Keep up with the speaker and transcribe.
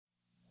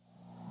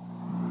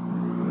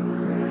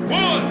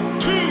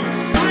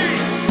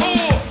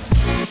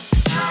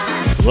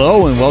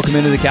Hello and welcome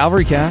into the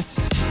Calvary Cast.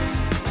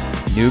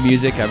 New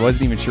music. I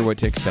wasn't even sure what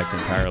to expect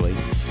entirely.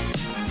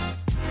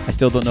 I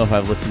still don't know if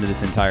I've listened to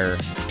this entire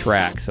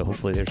track, so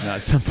hopefully there's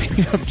not something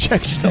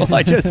objectionable.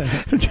 I just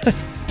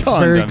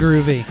very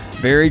groovy.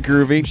 Very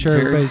groovy. I'm sure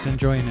everybody's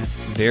enjoying it.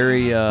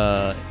 Very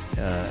a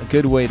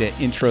good way to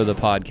intro the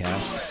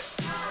podcast.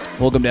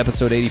 Welcome to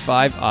episode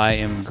 85. I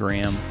am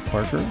Graham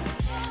Parker.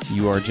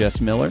 You are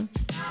Jess Miller.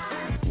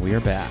 We are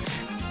back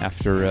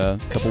after a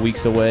couple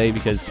weeks away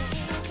because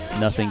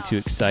nothing too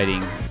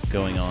exciting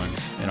going on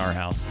in our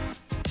house.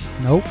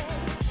 Nope.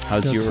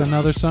 How's just your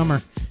another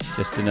summer?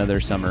 Just another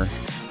summer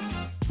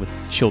with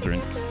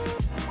children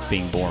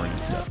being born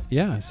and stuff.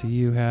 Yeah, see,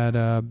 you had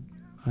a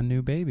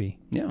new baby.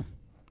 Yeah,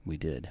 we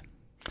did.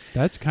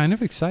 That's kind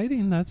of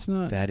exciting. That's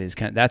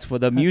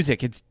what the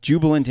music. It's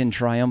jubilant and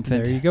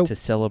triumphant. There you go. To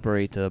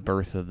celebrate the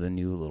birth of the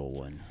new little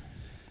one.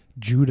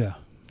 Judah.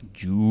 It's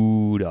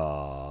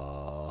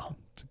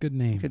a good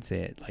name. You could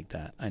say it like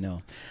that. I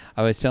know.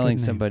 I was telling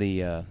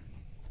somebody, a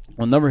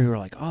number of people were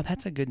like, "Oh,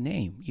 that's a good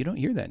name." You don't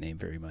hear that name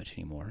very much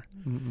anymore.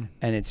 Mm-mm.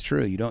 And it's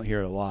true. You don't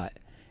hear it a lot.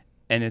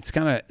 And it's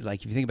kind of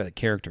like if you think about the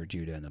character of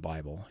Judah in the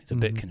Bible, he's a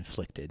bit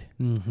conflicted,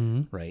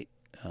 right?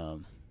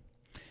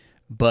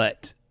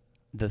 But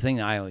the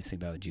thing I always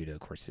think about with Judah, of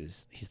course,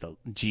 is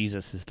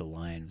Jesus is the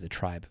Lion of the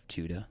tribe of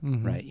Judah,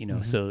 right? You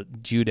know, so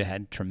Judah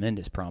had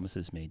tremendous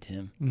promises made to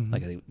him.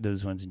 Like I think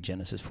those ones in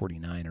Genesis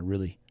 49 are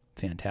really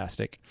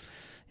fantastic.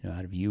 You know,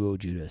 out of you, O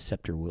Judah, a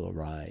scepter will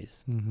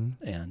arise.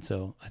 And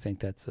so I think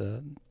that's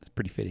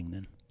pretty fitting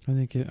then. I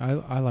think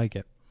I like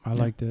it. I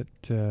liked it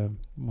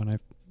when I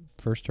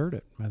first heard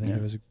it. I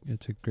think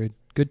it's a good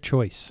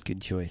choice.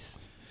 Good choice.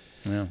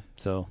 Yeah.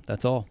 So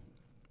that's all.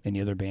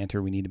 Any other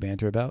banter we need to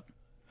banter about?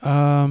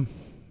 No,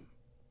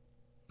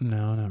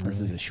 not really. This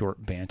is a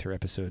short banter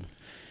episode.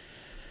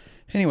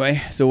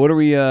 Anyway, so what are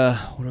we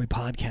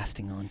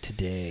podcasting on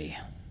today?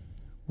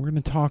 We're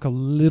going to talk a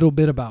little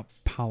bit about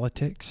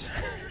politics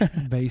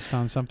based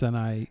on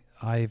something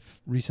I've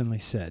recently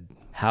said.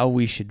 How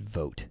we should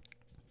vote.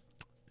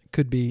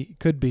 Could be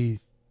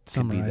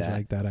summarized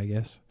like that, I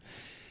guess.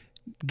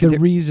 Go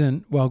ahead.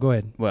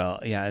 Well,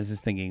 yeah, I was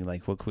just thinking,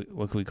 like, what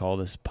could we call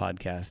this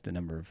podcast? A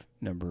number of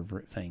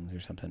things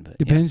or something. But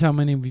depends how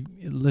many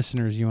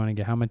listeners you want to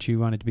get, how much you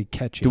want it to be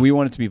catchy. Do we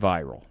want it to be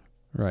viral?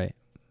 Right.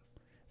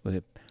 With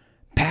it,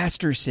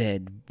 Pastor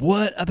said,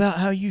 "What about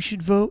how you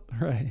should vote?"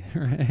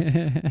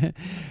 Right.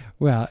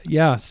 Well,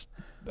 yes,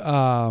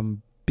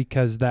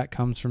 because that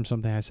comes from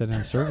something I said in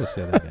a service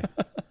the other day,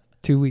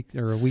 2 weeks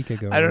or a week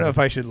ago. I don't know if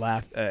I should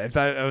laugh. If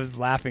I was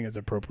laughing is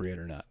appropriate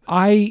or not.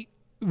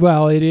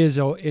 Well, it is.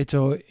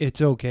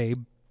 It's okay,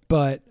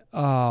 but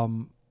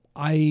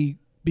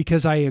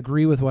because I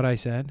agree with what I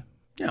said.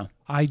 Yeah.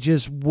 I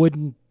just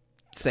wouldn't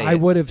say. I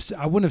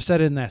wouldn't have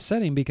said it in that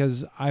setting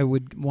because I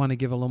would want to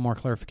give a little more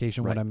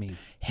clarification what I mean.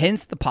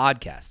 Hence the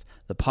podcast.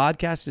 The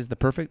podcast is the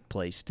perfect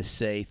place to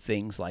say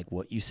things like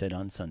what you said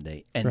on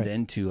Sunday, and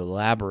then to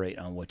elaborate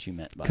on what you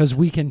meant by it. Because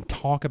we can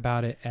talk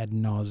about it ad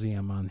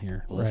nauseum on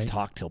here. Well, let's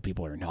talk till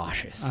people are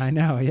nauseous. I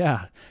know.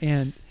 Yeah,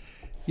 and.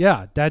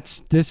 Yeah,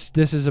 this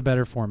is a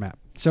better format.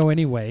 So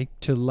anyway,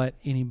 to let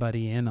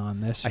anybody in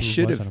on this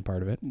who wasn't a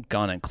part of it,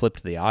 gone and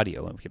clipped the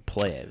audio and we could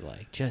play it.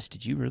 Like, Jess,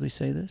 did you really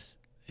say this?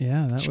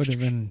 Yeah, that would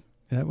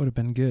have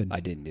been good.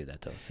 I didn't do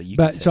that though. So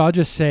I'll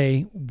just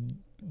say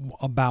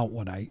about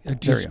what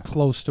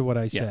close to what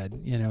I said.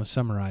 You know,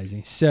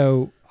 summarizing.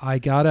 So I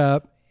got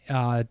up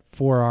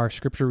for our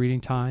scripture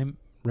reading time,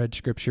 read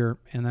scripture,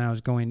 and then I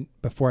was going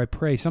before I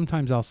pray.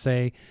 Sometimes I'll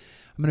say,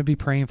 I'm going to be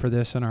praying for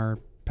this in our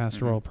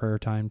pastoral prayer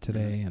time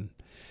today, and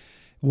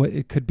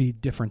it could be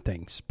different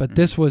things. But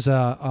this was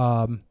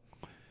a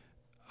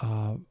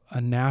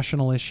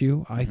national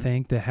issue, I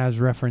think, that has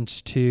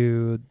reference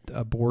to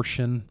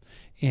abortion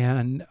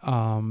and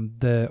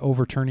the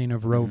overturning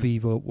of Roe v.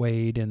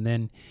 Wade, and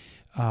then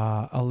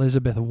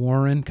Elizabeth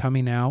Warren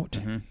coming out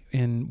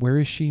in, where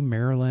is she?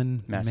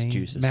 Maryland?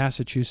 Massachusetts.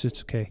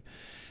 Massachusetts, okay.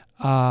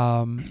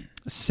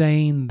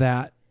 Saying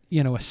that,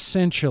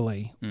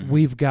 essentially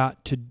we've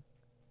got to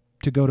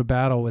go to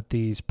battle with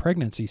these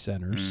pregnancy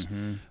centers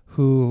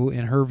who,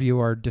 in her view,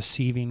 are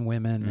deceiving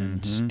women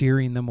and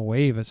steering them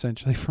away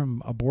essentially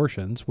from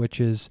abortions, which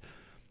is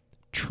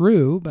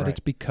true, but it's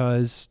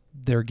because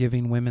they're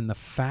giving women the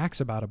facts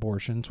about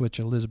abortions, which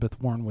Elizabeth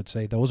Warren would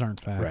say those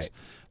aren't facts. Right.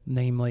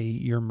 Namely,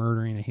 you're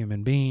murdering a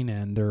human being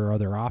and there are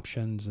other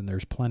options and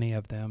there's plenty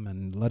of them,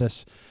 and let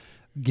us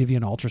give you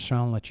an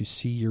ultrasound, let you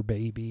see your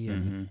baby.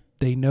 And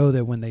they know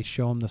that when they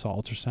show them this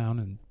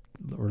ultrasound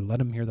or let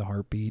them hear the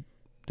heartbeat,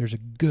 there's a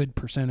good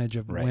percentage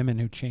of women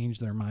who change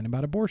their mind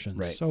about abortions.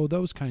 Right. So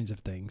those kinds of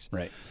things.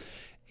 Right.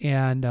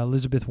 And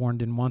Elizabeth Warren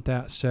didn't want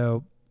that.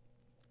 So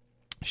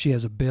she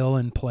has a bill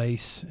in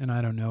place, and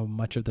I don't know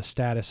much of the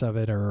status of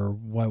it or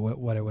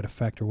what it would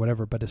affect or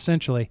whatever. But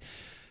essentially,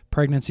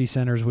 pregnancy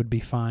centers would be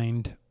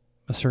fined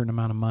a certain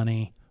amount of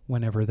money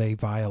whenever they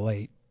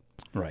violate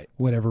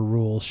whatever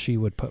rules she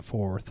would put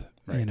forth,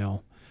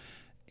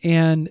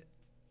 And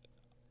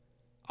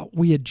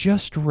we had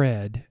just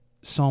read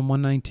Psalm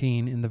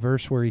 119 in the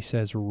verse where he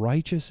says,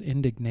 righteous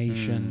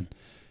indignation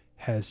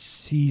has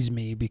seized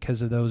me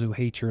because of those who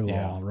hate your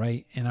law,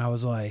 right? And I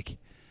was like,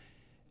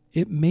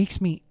 it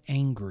makes me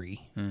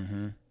angry.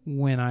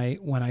 When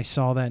I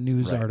saw that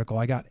news article.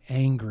 I got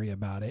angry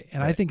about it,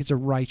 and I think it's a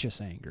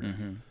righteous anger.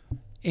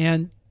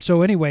 And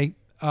so anyway,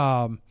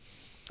 so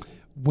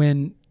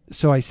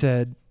I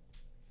said,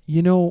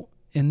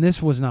 and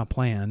this was not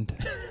planned,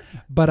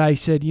 but I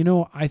said,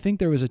 I think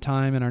there was a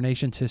time in our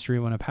nation's history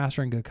when a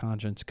pastor in good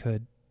conscience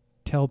could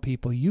tell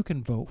people you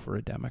can vote for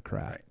a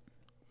Democrat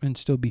and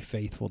still be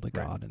faithful to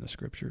God and the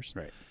Scriptures.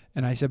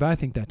 And I said, but I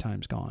think that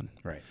time's gone.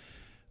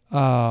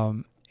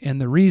 And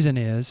the reason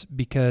is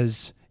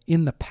because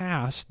in the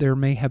past there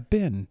may have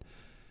been,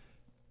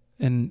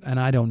 and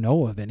I don't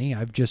know of any,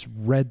 I've just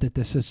read that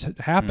this has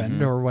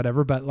happened or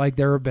whatever, but like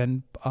there have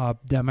been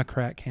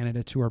Democrat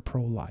candidates who are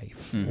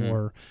pro-life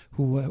or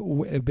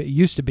who it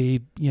used to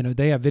be,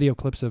 they have video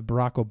clips of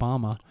Barack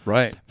Obama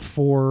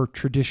for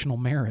traditional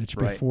marriage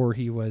before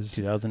he was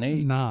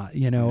 2008. Not,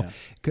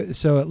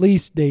 so at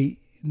least they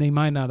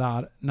might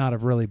not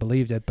have really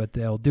believed it, but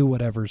they'll do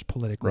whatever's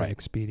politically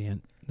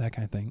expedient, that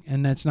kind of thing.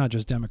 And that's not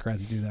just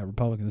Democrats who do that.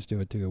 Republicans do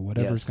it too.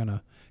 Whatever's going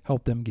to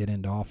help them get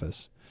into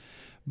office.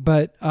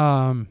 But,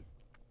 and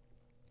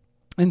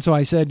so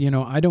I said,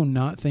 I do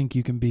not think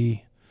you can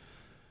be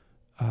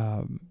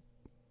a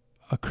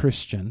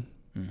Christian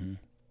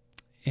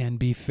and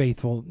be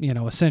faithful,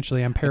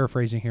 essentially, I'm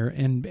paraphrasing here,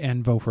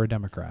 and vote for a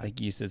Democrat. Like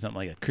you said something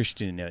like a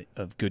Christian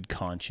of good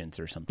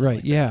conscience or something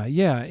like that.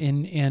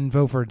 And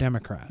vote for a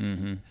Democrat.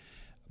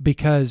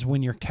 Because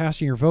when you're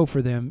casting your vote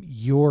for them,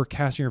 you're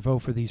casting your vote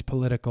for these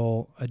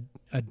political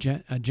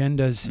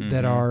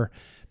agendas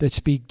that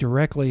speak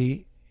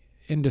directly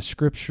into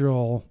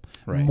scriptural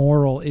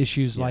moral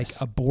issues like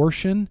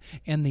abortion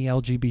and the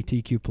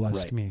LGBTQ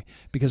plus community.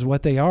 Because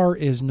what they are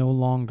is no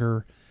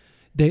longer,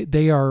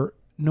 they are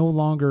no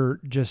longer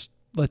just,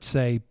 let's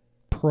say,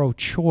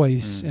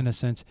 pro-choice in a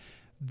sense.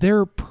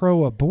 They're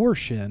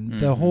pro-abortion.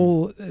 The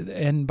whole,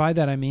 and by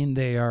that I mean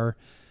they are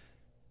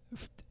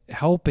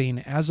helping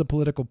as a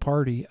political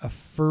party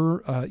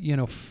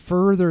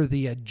further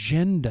the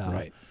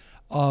agenda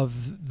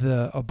of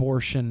the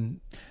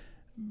abortion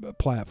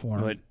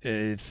platform. But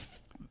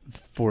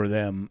for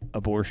them,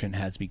 abortion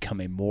has become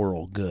a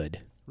moral good.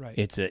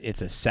 It's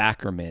a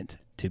sacrament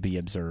to be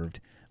observed,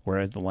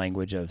 whereas the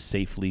language of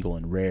safe, legal,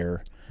 and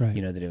rare, that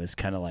it was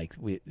kind of like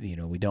we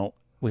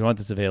want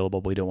this available,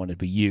 but we don't want it to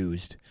be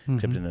used,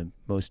 except in the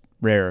most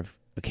rare of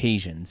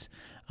occasions.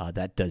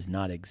 That does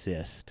not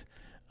exist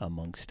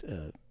amongst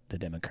the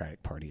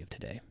Democratic Party of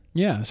today.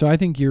 Yeah, so I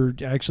think you're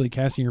actually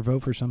casting your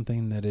vote for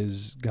something that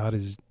God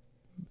is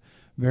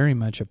very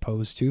much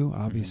opposed to,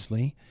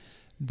 obviously.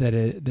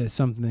 That's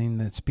something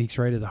that speaks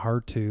right to the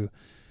heart to,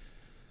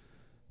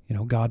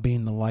 God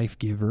being the life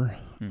giver,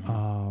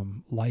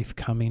 life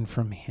coming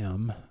from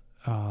Him,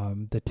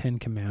 the 10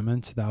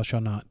 Commandments, thou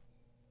shalt not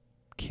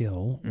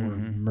kill or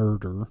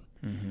murder,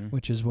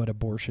 which is what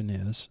abortion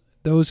is,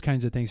 those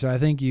kinds of things. So I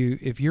think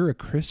if you're a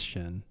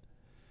Christian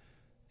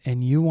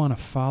and you want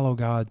to follow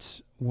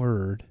God's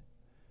word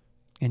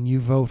and you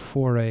vote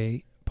for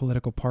a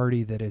political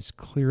party that is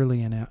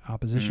clearly in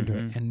opposition to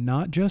it, and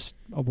not just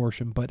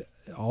abortion, but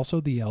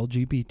also the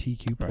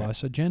LGBTQ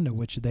plus agenda,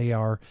 which they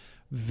are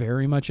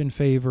very much in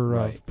favor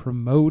of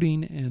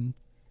promoting and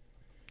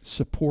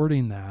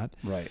supporting that.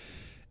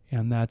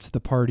 And that's the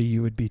party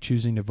you would be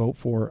choosing to vote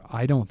for.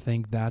 I don't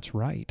think that's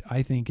right.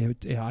 I think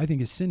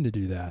it's sin to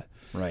do that.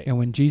 And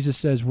when Jesus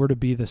says we're to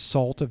be the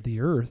salt of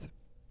the earth,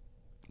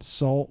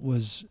 salt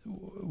was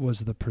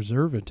the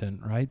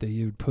preservative, right? That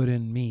you would put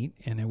in meat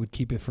and it would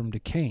keep it from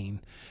decaying.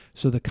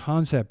 So the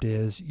concept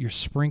is you're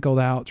sprinkled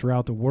out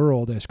throughout the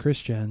world as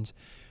Christians,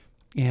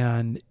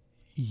 and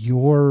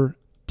your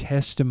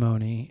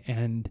testimony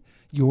and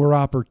your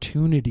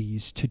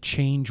opportunities to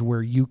change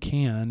where you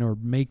can, or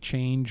make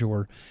change,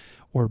 or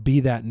be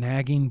that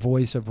nagging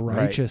voice of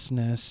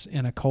righteousness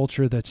in a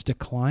culture that's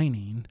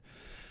declining.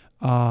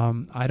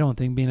 I don't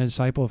think being a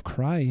disciple of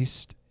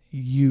Christ,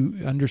 you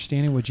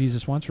understanding what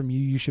Jesus wants from you,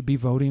 you should be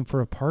voting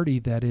for a party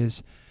that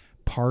is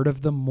part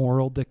of the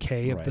moral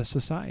decay of the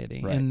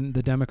society. And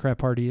the Democrat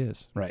Party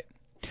is.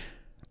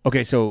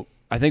 Okay, so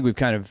I think we've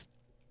kind of,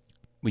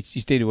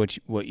 you stated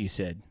what you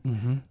said,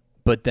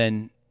 but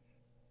then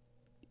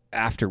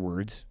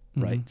afterwards,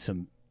 we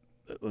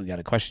got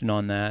a question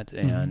on that,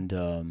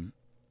 and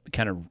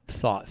kind of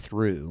thought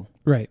through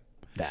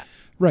that.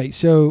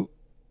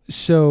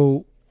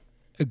 So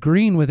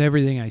agreeing with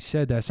everything I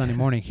said that Sunday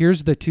morning,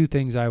 here's the two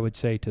things I would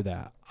say to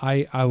that.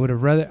 I would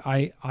have rather,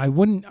 I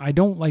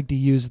don't like to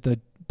use the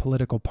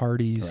political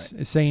parties,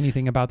 say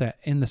anything about that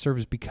in the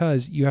service,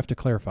 because you have to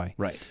clarify.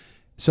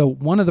 So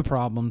one of the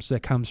problems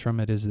that comes from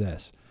it is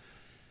this.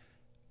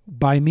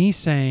 By me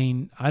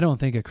saying, I don't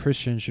think a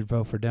Christian should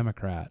vote for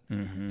Democrat,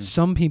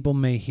 some people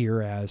may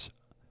hear as,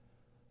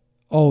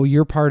 oh,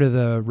 you're part of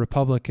the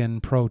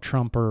Republican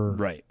pro-Trumper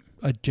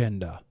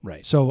agenda.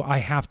 So I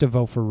have to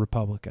vote for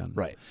Republican.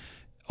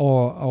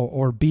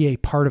 Or be a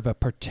part of a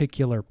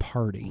particular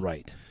party.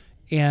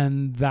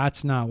 And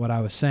that's not what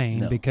I was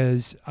saying,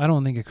 because I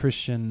don't think a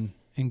Christian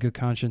in good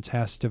conscience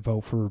has to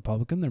vote for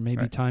Republican. There may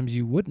be times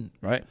you wouldn't.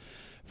 Right.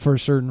 For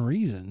certain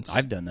reasons.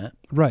 I've done that.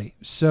 Right.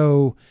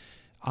 So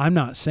I'm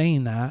not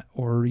saying that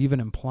or even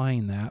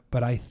implying that,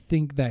 but I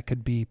think that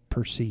could be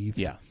perceived.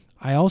 Yeah.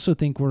 I also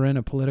think we're in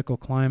a political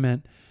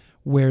climate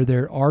where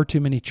there are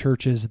too many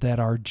churches that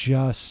are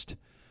just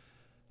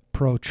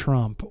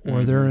pro-Trump,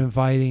 or they're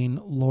inviting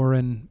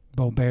Lauren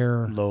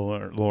Boebert,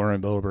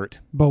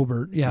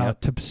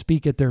 to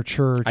speak at their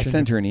church. I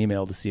sent her an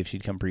email to see if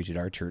she'd come preach at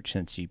our church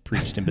since she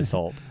preached in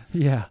Basalt.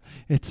 Yeah,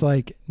 it's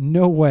like,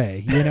 no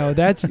way.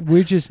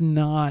 We're just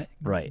not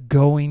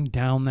going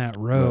down that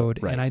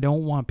road, and I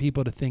don't want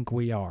people to think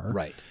we are.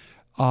 Right.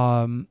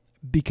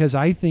 Because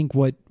I think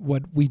what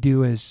we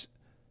do as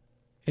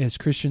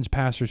Christians,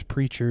 pastors,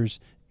 preachers,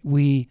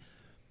 we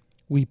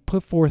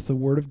put forth the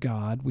Word of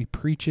God, we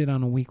preach it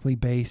on a weekly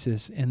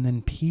basis, and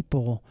then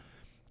people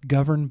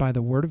governed by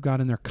the Word of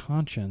God and their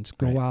conscience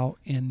go out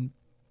and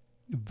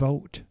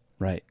vote.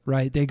 Right.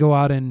 Right. They go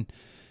out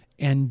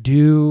and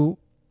do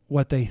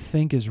what they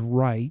think is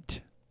right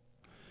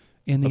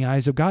in the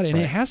eyes of God. And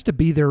it has to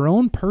be their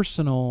own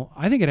personal,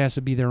 I think it has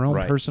to be their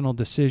own personal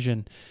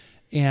decision.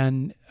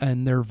 And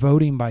they're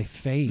voting by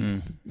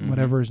faith.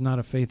 Whatever is not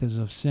of faith is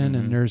of sin.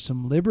 And there's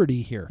some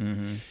liberty here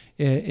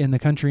in the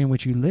country in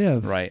which you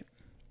live. Right.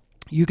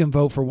 You can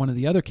vote for one of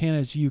the other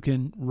candidates. You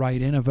can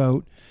write in a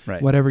vote,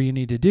 whatever you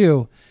need to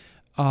do.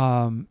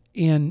 But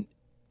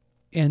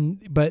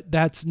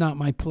that's not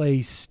my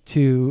place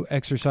to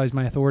exercise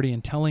my authority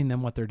in telling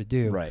them what they're to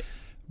do. Right.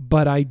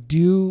 But I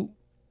do,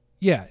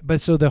 but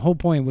so the whole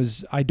point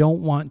was I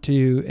don't want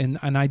to, and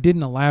I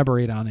didn't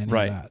elaborate on any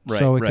of that.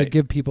 So it could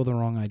give people the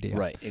wrong idea.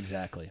 Right,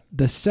 exactly.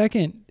 The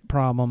second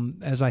problem,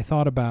 as I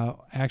thought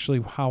about actually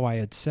how I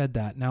had said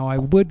that, now I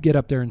would get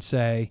up there and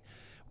say,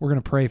 we're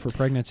going to pray for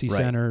pregnancy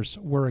centers.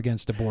 We're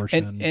against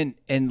abortion.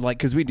 And like,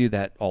 because we do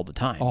that all the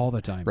time. All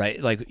the time.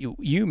 Right? Like,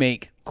 you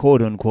make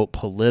quote-unquote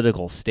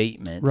political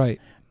statements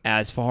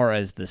as far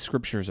as the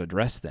Scriptures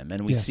address them.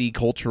 And we see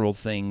cultural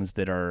things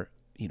that are,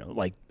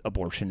 like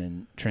abortion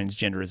and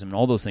transgenderism and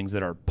all those things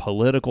that are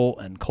political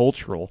and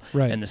cultural.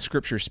 Right. And the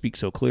Scriptures speak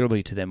so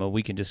clearly to them, and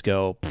we can just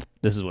go,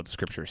 this is what the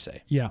Scriptures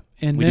say. Yeah.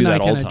 And then I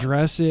can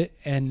address it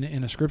and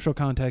in a scriptural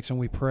context, and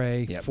we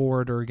pray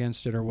for it or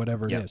against it or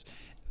whatever it is.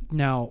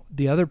 Now,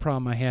 the other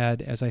problem I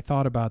had as I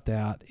thought about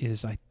that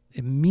is I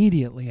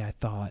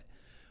thought,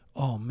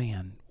 oh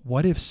man,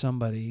 what if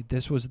somebody,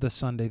 this was the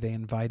Sunday they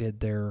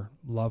invited their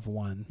loved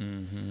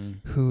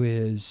one who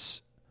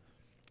is,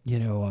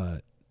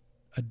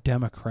 a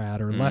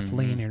Democrat or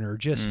left-leaning or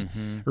just,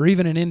 or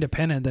even an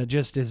independent that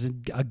just is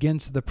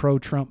against the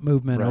pro-Trump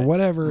movement or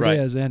whatever it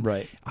is. And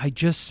I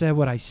just said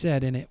what I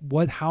said, and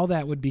how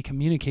that would be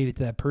communicated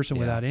to that person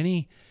without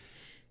any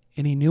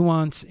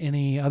nuance,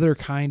 any other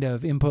kind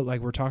of input like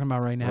we're talking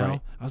about right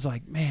now. I was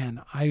like,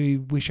 man,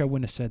 I wish I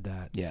wouldn't have said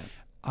that. Yeah.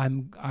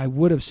 I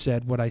would have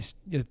said what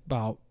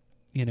about,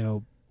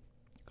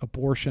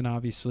 abortion,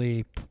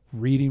 obviously,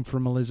 reading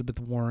from Elizabeth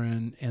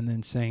Warren, and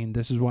then saying,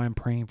 this is why I'm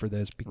praying for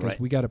this, because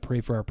we got to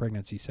pray for our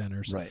pregnancy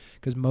centers. Right.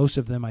 Because most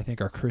of them, I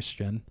think, are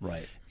Christian.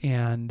 Right.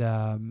 And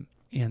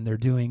they're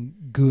doing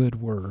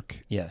good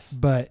work. Yes.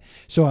 But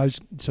so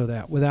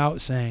that without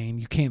saying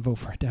you can't vote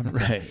for a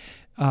Democrat.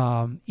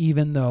 Right.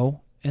 Even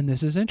though, and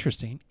this is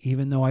interesting,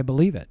 even though I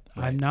believe it,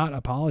 I'm not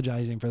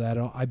apologizing for that at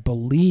all. I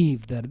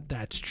believe that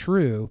that's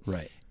true.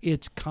 Right.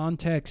 It's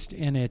context,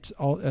 and it's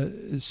all.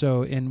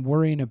 So in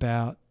worrying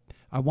about,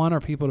 I want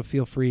our people to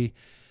feel free.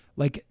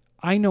 Like,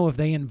 I know if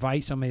they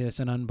invite somebody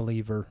that's an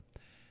unbeliever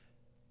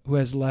who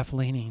has left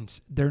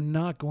leanings, they're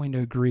not going to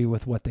agree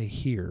with what they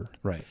hear.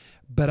 Right.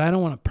 But I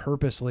don't want to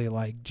purposely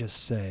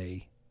just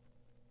say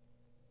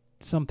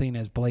something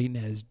as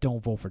blatant as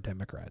don't vote for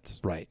Democrats.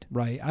 Right.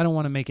 Right. I don't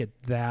want to make it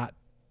that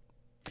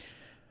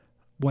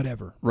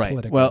whatever.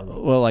 Right. Well,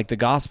 like the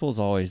gospel is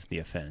always the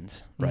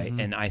offense, right?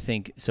 And I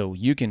think so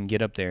you can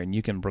get up there and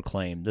you can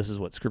proclaim this is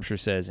what Scripture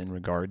says in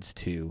regards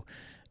to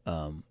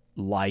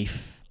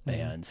life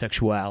and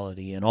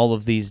sexuality and all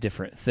of these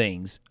different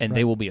things, and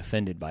they will be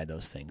offended by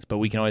those things. But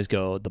we can always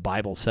go, the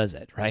Bible says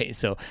it, right?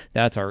 So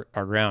that's our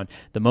ground.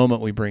 The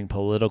moment we bring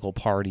political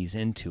parties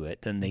into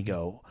it, then they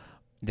go,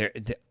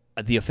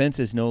 the offense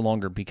is no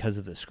longer because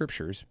of the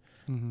Scriptures.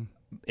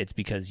 It's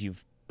because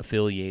you've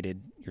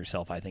affiliated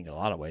yourself, I think, in a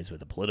lot of ways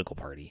with a political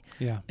party.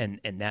 Yeah. And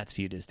that's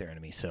viewed as their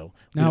enemy. So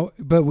now,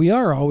 but we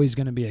are always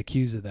going to be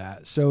accused of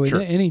that. So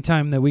any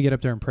time that we get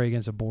up there and pray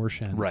against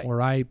abortion,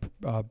 or I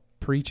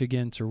preach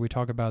against, or we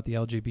talk about the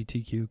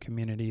LGBTQ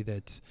community,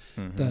 that's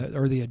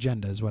the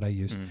agenda is what I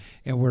use,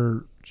 and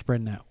we're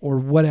spreading that, or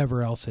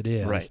whatever else it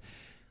is,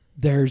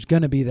 there's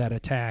going to be that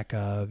attack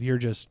of you're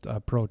just a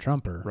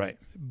pro-Trumper. Right.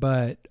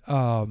 But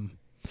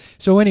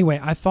so anyway,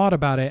 I thought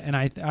about it, and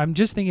I'm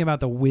just thinking about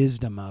the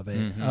wisdom of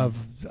it,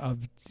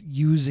 of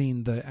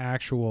using the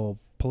actual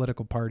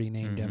political party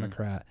named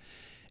Democrat.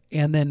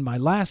 And then my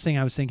last thing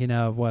I was thinking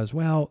of was,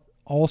 well,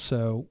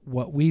 also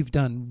what we've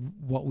done,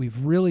 what we've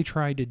really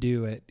tried to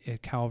do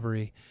at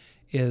Calvary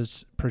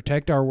is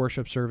protect our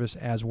worship service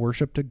as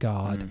worship to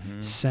God,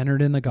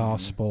 centered in the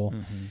gospel.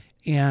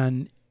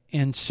 And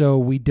so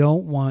we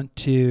don't want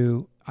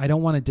to, I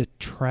don't want to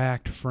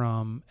detract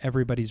from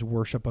everybody's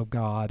worship of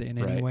God in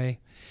any way.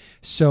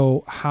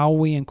 So how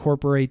we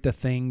incorporate the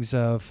things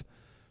of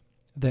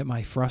that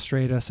might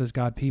frustrate us as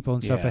God people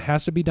and stuff, it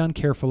has to be done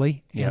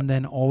carefully and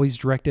then always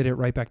directed it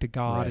right back to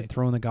God and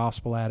throwing the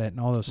gospel at it and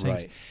all those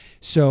things.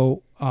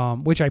 So,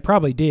 which I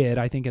probably did,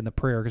 I think, in the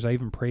prayer, because I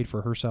even prayed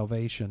for her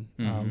salvation,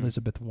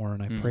 Elizabeth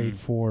Warren. I prayed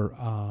for,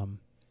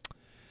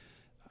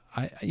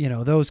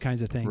 those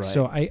kinds of things.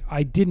 So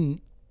I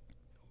didn't,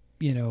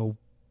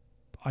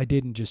 I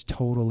didn't just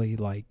totally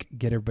like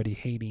get everybody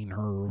hating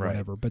her or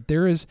whatever, but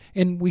there is,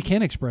 and we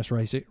can express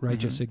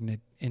righteous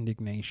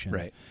indignation.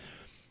 Right.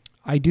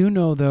 I do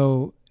know,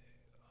 though,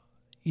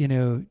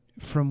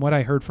 from what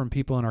I heard from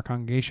people in our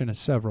congregation, is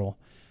several,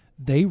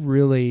 they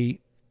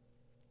really,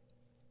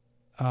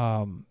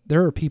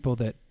 there are people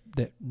that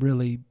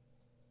really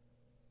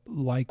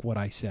like what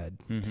I said.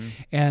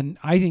 And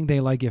I think they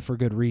like it for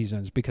good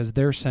reasons, because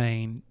they're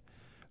saying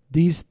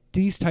these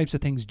types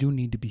of things do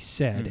need to be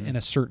said in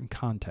a certain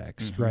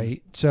context,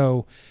 right?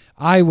 So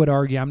I would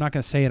argue, I'm not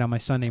going to say it on my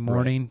Sunday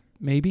morning,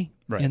 maybe,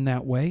 in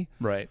that way.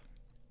 Right.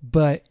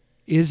 But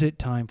is it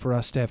time for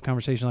us to have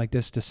conversation like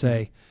this to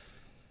say,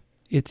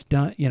 it's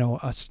done,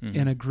 us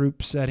in a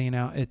group setting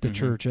out at the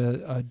church,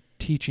 a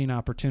teaching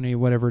opportunity,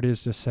 whatever it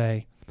is, to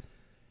say,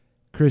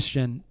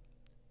 Christian,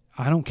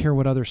 I don't care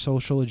what other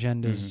social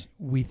agendas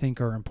we think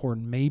are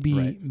important.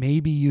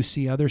 Maybe you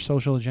see other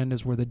social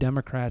agendas where the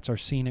Democrats are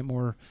seeing it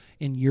more,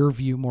 in your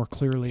view, more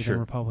clearly than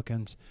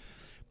Republicans.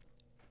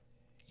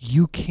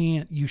 You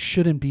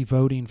shouldn't be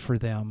voting for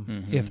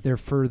them if they're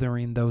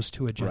furthering those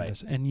two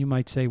agendas. And you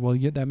might say, well,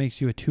 that makes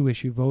you a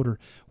two-issue voter.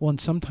 Well, and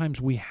sometimes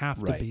we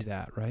have to be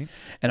that, right?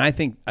 And I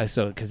think,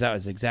 because that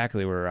was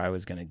exactly where I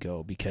was going to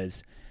go,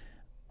 because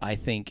I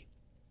think,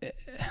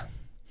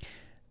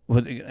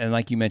 and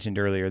like you mentioned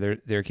earlier,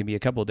 there can be a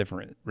couple of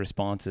different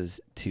responses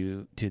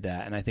to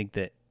that. And I think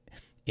that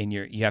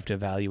you have to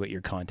evaluate your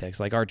context.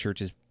 Like our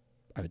church is,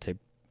 I would say,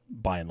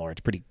 by and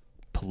large, pretty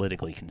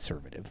politically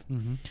conservative.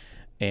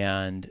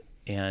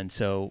 And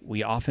so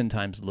we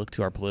oftentimes look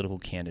to our political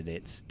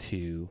candidates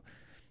to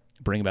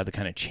bring about the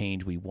kind of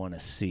change we want to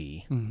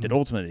see, that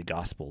ultimately the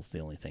gospel is the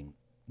only thing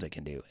that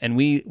can do. And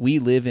we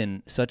live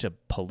in such a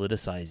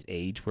politicized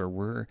age where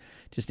we're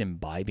just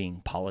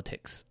imbibing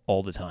politics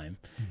all the time.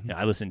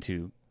 I listen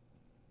to,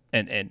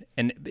 and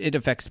it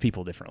affects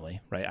people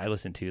differently, right? I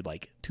listen to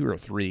like 2 or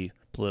 3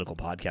 political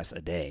podcasts a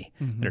day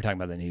that are talking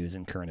about the news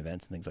and current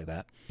events and things like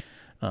that,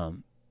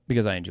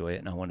 because I enjoy it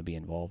and I want to be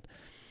involved.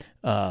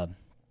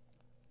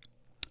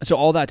 So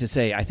all that to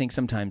say, I think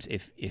sometimes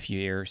if you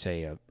hear,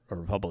 say, a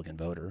Republican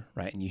voter,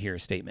 right, and you hear a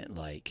statement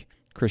like,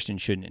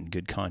 Christians shouldn't in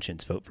good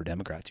conscience vote for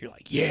Democrats, you're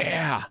like,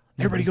 yeah,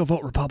 everybody go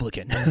vote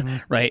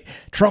Republican, right?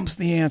 Trump's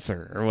the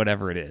answer, or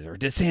whatever it is, or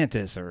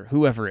DeSantis, or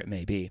whoever it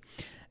may be.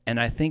 And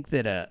I think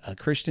that a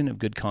Christian of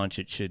good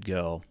conscience should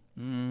go,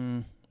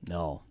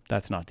 no,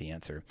 that's not the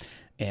answer.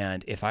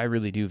 And if I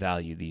really do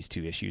value these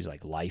two issues,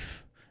 like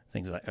life,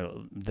 things like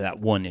that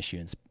one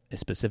issue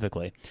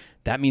specifically,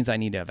 that means I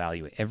need to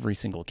evaluate every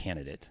single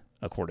candidate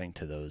according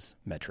to those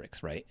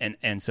metrics, right?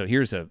 And so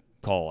here's a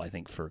call, I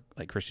think, for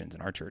like Christians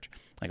in our church.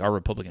 Like our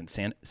Republican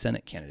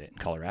Senate candidate in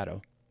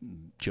Colorado,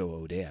 Joe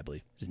O'Dea, I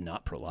believe, is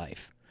not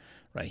pro-life,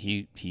 right?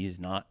 He is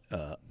not,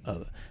 I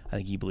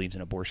think he believes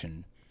in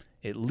abortion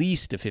at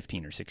least to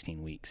 15 or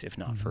 16 weeks, if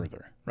not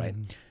further, right?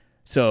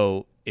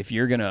 So if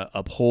you're going to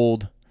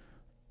uphold,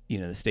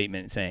 the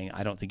statement saying,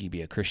 I don't think you'd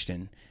be a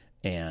Christian,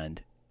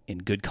 and in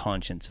good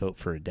conscience vote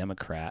for a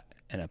Democrat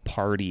and a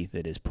party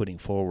that is putting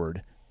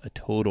forward a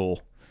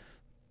total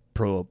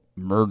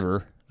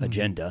pro-murder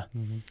agenda,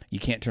 you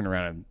can't turn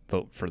around and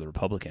vote for the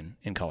Republican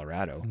in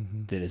Colorado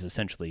that is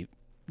essentially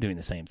doing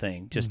the same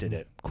thing, just at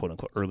a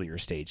quote-unquote earlier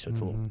stage, so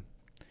it's a little,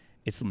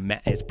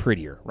 it's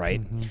prettier,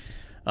 right?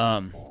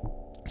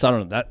 So I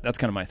don't know, that's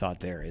kind of my thought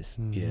there is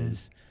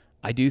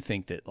I do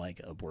think that like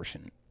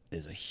abortion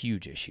is a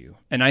huge issue,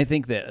 and I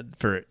think that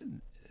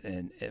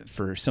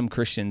for some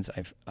Christians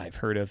I've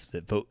heard of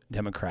that vote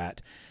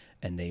Democrat,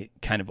 and they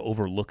kind of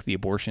overlook the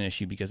abortion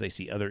issue because they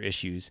see other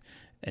issues,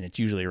 and it's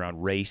usually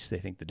around race. They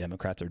think the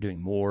Democrats are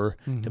doing more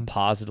to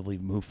positively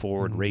move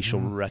forward racial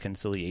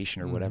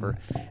reconciliation or whatever,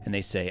 and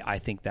they say, I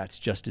think that's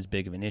just as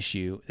big of an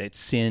issue. It's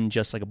sin,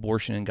 just like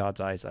abortion in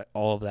God's eyes,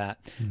 all of that.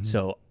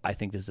 So I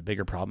think this is a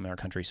bigger problem in our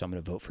country, so I'm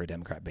going to vote for a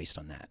Democrat based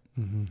on that.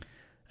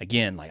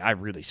 Again, like I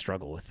really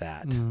struggle with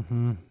that.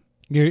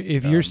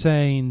 If you're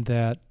saying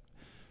that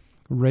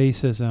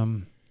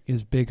racism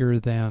is bigger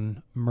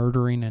than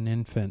murdering an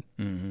infant,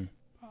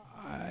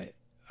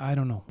 I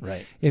don't know.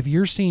 Right. If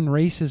you're seeing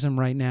racism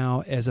right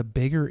now as a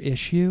bigger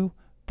issue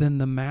than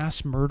the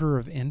mass murder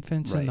of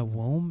infants in the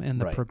womb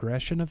and the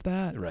progression of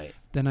that,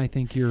 then I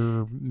think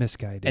you're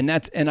misguided.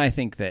 And I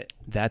think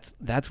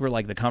that's where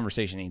like the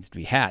conversation needs to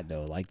be had,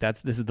 though. Like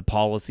this is the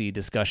policy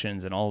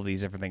discussions and all of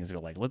these different things. Go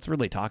like, let's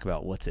really talk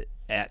about what's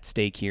at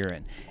stake here.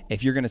 And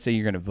if you're going to say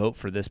you're going to vote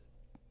for this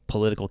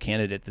political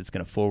candidate that's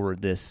going to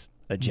forward this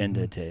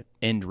agenda to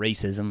end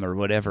racism or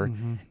whatever,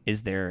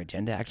 is their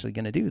agenda actually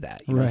going to do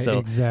that? You know? Right, So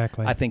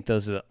exactly. I think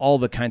those are all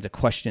the kinds of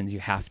questions you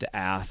have to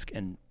ask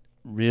and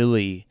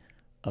really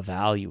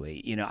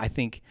evaluate. You know, I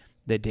think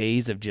the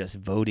days of just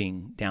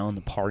voting down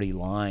the party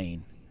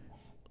line,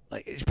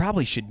 like, it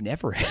probably should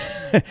never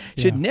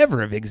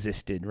never have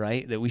existed,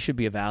 right? That we should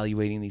be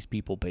evaluating these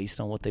people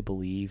based on what they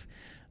believe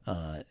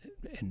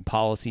and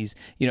policies,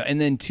 you know,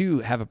 and then to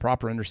have a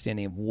proper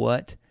understanding of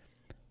what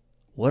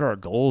our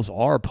goals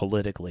are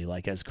politically,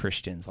 like as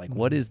Christians, like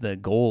what is the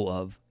goal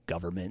of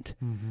government,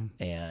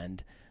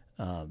 and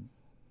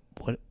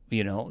what,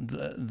 you know,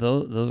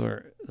 those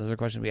are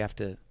questions we have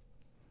to.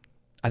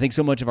 I think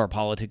so much of our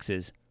politics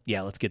is,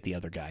 let's get the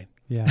other guy.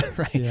 Yeah.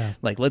 Right. Yeah.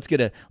 Like let's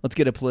get a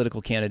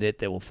political candidate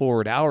that will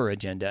forward our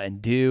agenda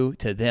and do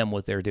to them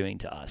what they're doing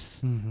to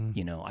us.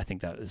 You know, I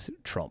think that is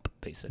Trump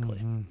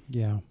basically.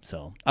 Yeah.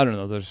 So I don't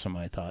know. Those are some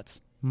of my thoughts.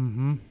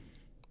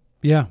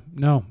 Yeah.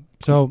 No.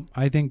 So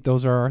I think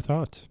those are our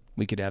thoughts.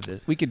 We could have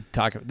this. We could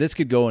talk. This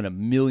could go in a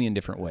million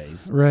different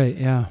ways. Right.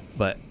 Yeah.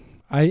 But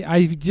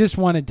I just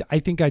wanted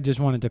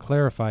to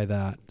clarify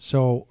that.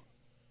 So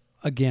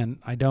again,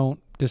 I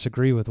don't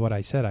disagree with what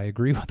I said. I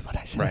agree with what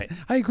I said. Right.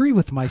 I agree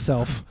with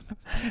myself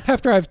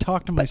after I've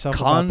talked to myself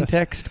about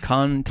this.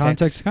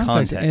 Context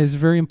is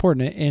very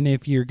important. And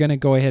if you're going to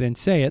go ahead and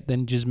say it,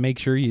 then just make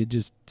sure you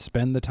just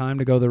spend the time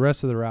to go the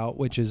rest of the route,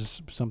 which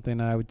is something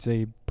that I would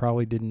say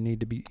probably didn't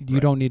need to be.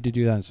 You don't need to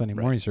do that in Sunday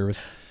morning service.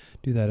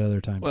 Do that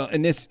other times. Well,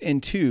 and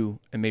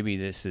maybe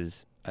this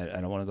is, I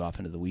don't want to go off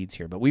into the weeds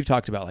here, but we've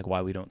talked about like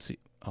why we don't see.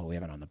 Oh, we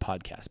haven't on the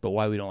podcast, but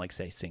why we don't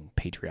sing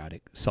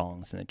patriotic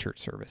songs in the church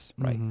service,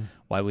 right?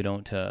 Why we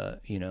don't,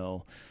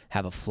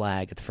 have a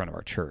flag at the front of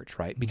our church,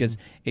 right? Because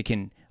it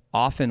can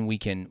often we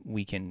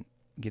can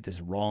get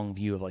this wrong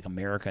view of like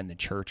America and the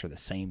church are the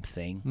same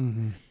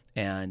thing,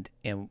 and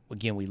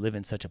again we live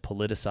in such a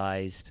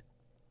politicized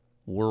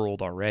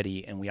world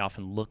already, and we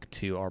often look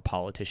to our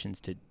politicians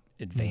to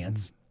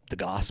advance the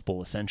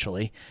gospel,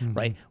 essentially,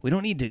 right? We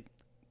don't need to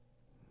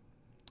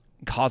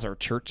cause our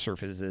church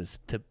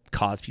services to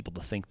cause people to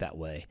think that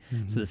way.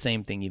 So the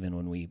same thing, even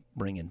when we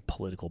bring in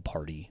political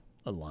party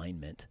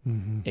alignment,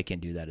 it can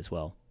do that as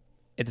well.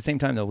 At the same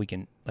time, though, we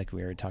can, like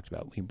we already talked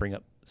about, we can bring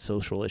up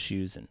social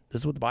issues, and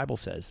this is what the Bible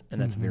says,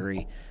 and that's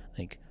very,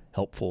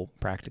 helpful,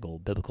 practical,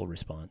 biblical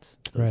response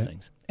to those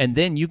things. And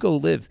then you go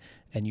live,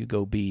 and you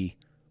go be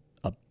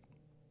a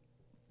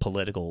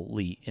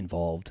politically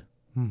involved,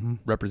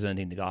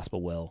 representing the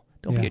gospel well.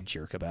 Don't be a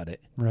jerk about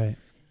it. Right.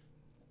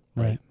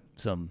 Like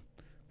some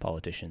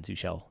politicians who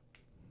shall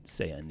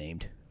say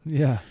unnamed.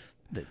 Yeah.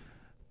 That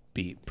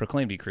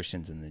proclaim to be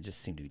Christians and they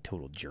just seem to be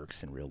total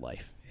jerks in real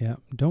life. Yeah.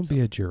 Don't be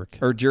a jerk.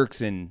 Or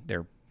jerks in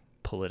their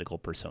political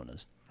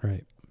personas.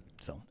 Right.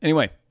 So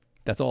anyway,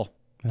 that's all.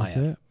 That's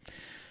it.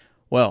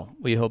 Well,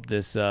 we hope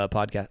this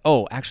podcast.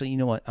 Oh, actually, you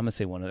know what? I'm going to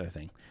say one other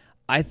thing.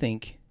 I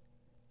think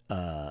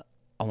I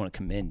want to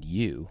commend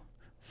you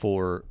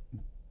for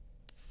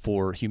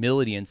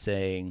humility in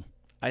saying,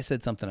 I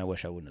said something I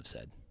wish I wouldn't have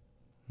said.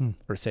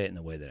 Or say it in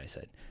the way that I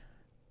said.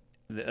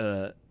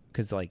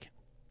 Because,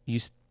 you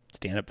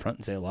stand up front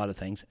and say a lot of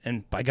things,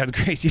 and by God's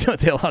grace, you don't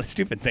say a lot of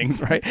stupid things,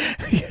 right?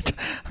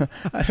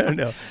 I don't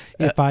know.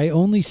 If I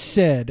only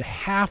said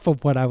half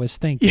of what I was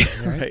thinking.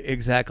 Yeah, right?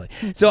 Exactly.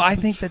 So I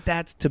think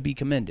that's to be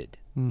commended,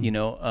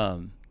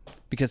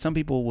 because some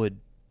people would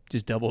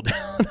just double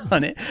down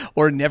on it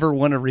or never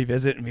want to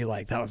revisit and be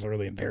like, that was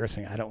really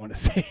embarrassing. I don't want to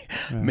say,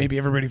 maybe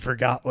everybody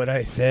forgot what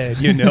I said,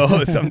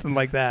 something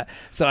like that.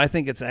 So I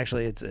think it's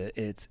actually,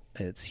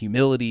 it's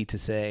humility to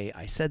say,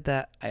 I said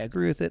that, I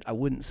agree with it, I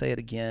wouldn't say it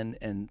again,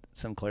 and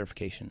some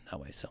clarification that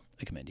way. So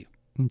I commend you.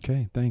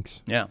 Okay.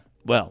 Thanks. Yeah.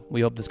 Well,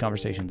 we hope this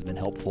conversation has been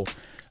helpful.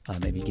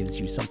 Maybe it gives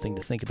you something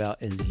to think about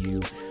as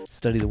you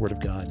study the Word of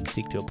God and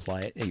seek to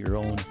apply it to your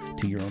own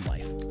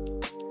life.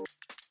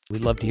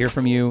 We'd love to hear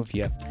from you. If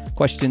you have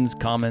questions,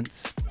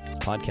 comments,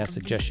 podcast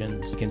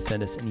suggestions, you can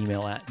send us an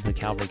email at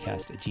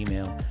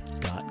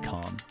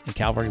thecalvarycast@gmail.com. At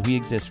Calvary, we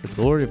exist for the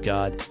glory of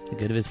God, the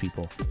good of His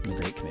people, and the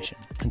Great Commission.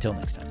 Until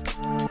next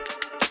time.